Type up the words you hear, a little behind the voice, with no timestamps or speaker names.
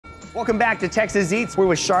Welcome back to Texas Eats. We're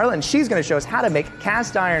with Charlotte, and she's going to show us how to make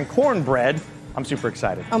cast iron cornbread. I'm super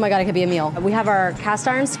excited. Oh my God, it could be a meal. We have our cast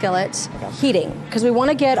iron skillet heating, because we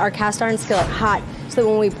want to get our cast iron skillet hot so that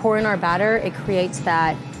when we pour in our batter, it creates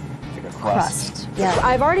that crust. Yeah.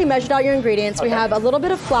 I've already measured out your ingredients. We have a little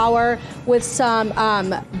bit of flour with some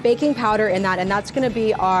baking powder in that, and that's going to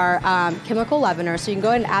be our chemical leavener. So you can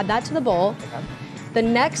go ahead and add that to the bowl. The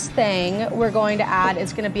next thing we're going to add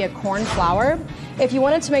is going to be a corn flour. If you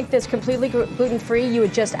wanted to make this completely gluten-free, you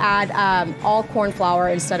would just add all corn flour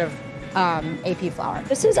instead of AP flour.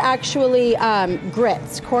 This is actually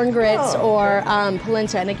grits, corn grits or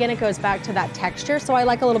polenta, and again, it goes back to that texture. So I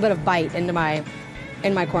like a little bit of bite into my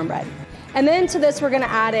cornbread. And then to this, we're gonna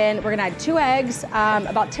add 2 eggs,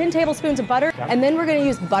 about 10 tablespoons of butter, and then we're gonna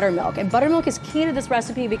use buttermilk. And buttermilk is key to this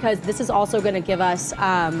recipe because this is also gonna give us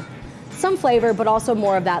some flavor, but also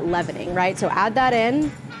more of that leavening, right? So add that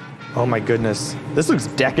in. Oh my goodness, this looks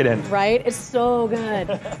decadent. Right, it's so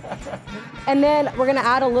good. And then we're gonna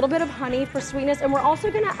add a little bit of honey for sweetness, and we're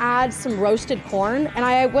also gonna add some roasted corn, and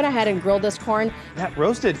I went ahead and grilled this corn. That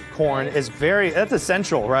roasted corn is that's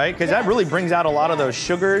essential, right? Because that really brings out a lot of those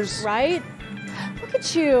sugars. Right? Look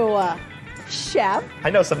at you, chef.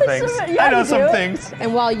 I know some things. I know some things.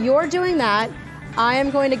 And while you're doing that, I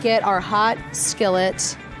am going to get our hot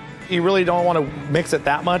skillet. You really don't want to mix it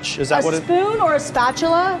that much? Is that what it is? A spoon or a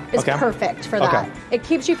spatula is perfect for that. It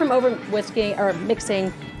keeps you from over whisking or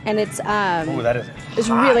mixing, and it's ooh, that is it's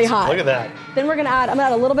really hot. Look at that. Then I'm gonna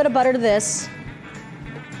add a little bit of butter to this.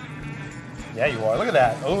 Yeah, you are. Look at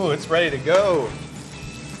that. Oh, it's ready to go.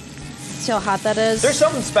 See how hot that is? There's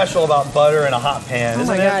something special about butter in a hot pan,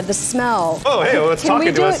 isn't it? Oh my God, the smell. Oh, hey, well, it's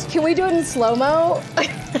talking to us. Can we do it in slow-mo?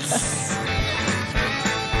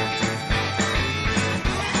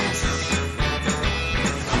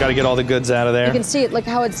 Got to get all the goods out of there. You can see it, look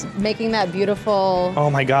how it's making that beautiful. Oh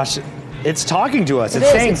my gosh, it's talking to us. It's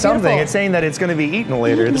saying something. Beautiful. It's saying that it's going to be eaten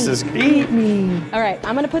later. This is eat me. All right,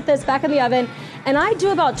 I'm going to put this back in the oven, and I do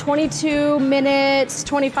about 22 minutes,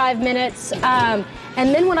 25 minutes, and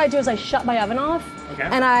then what I do is I shut my oven off,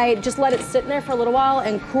 and I just let it sit in there for a little while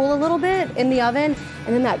and cool a little bit in the oven,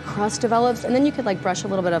 and then that crust develops, and then you could like brush a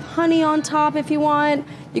little bit of honey on top if you want.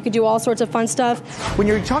 You could do all sorts of fun stuff. When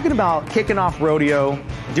you're talking about kicking off rodeo,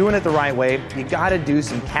 doing it the right way, you gotta do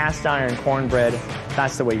some cast iron cornbread.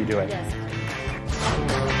 That's the way you do it. Yes.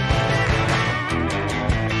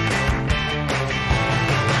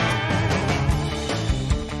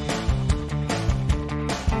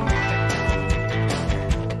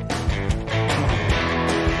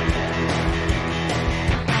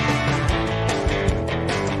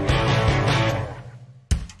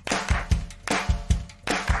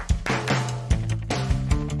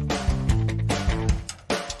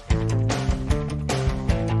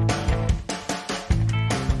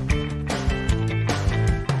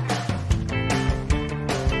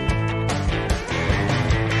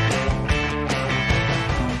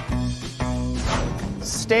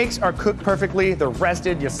 Steaks are cooked perfectly, they're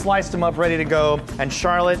rested, you sliced them up ready to go. And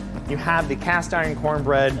Charlotte, you have the cast iron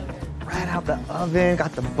cornbread right out the oven,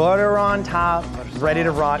 got the butter on top, ready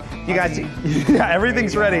to rock. You guys, yeah,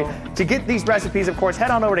 everything's ready. To get these recipes, of course, head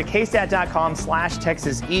on over to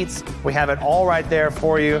kstat.com/TexasEats. We have it all right there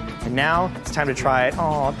for you. And now it's time to try it.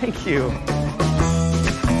 Oh, thank you.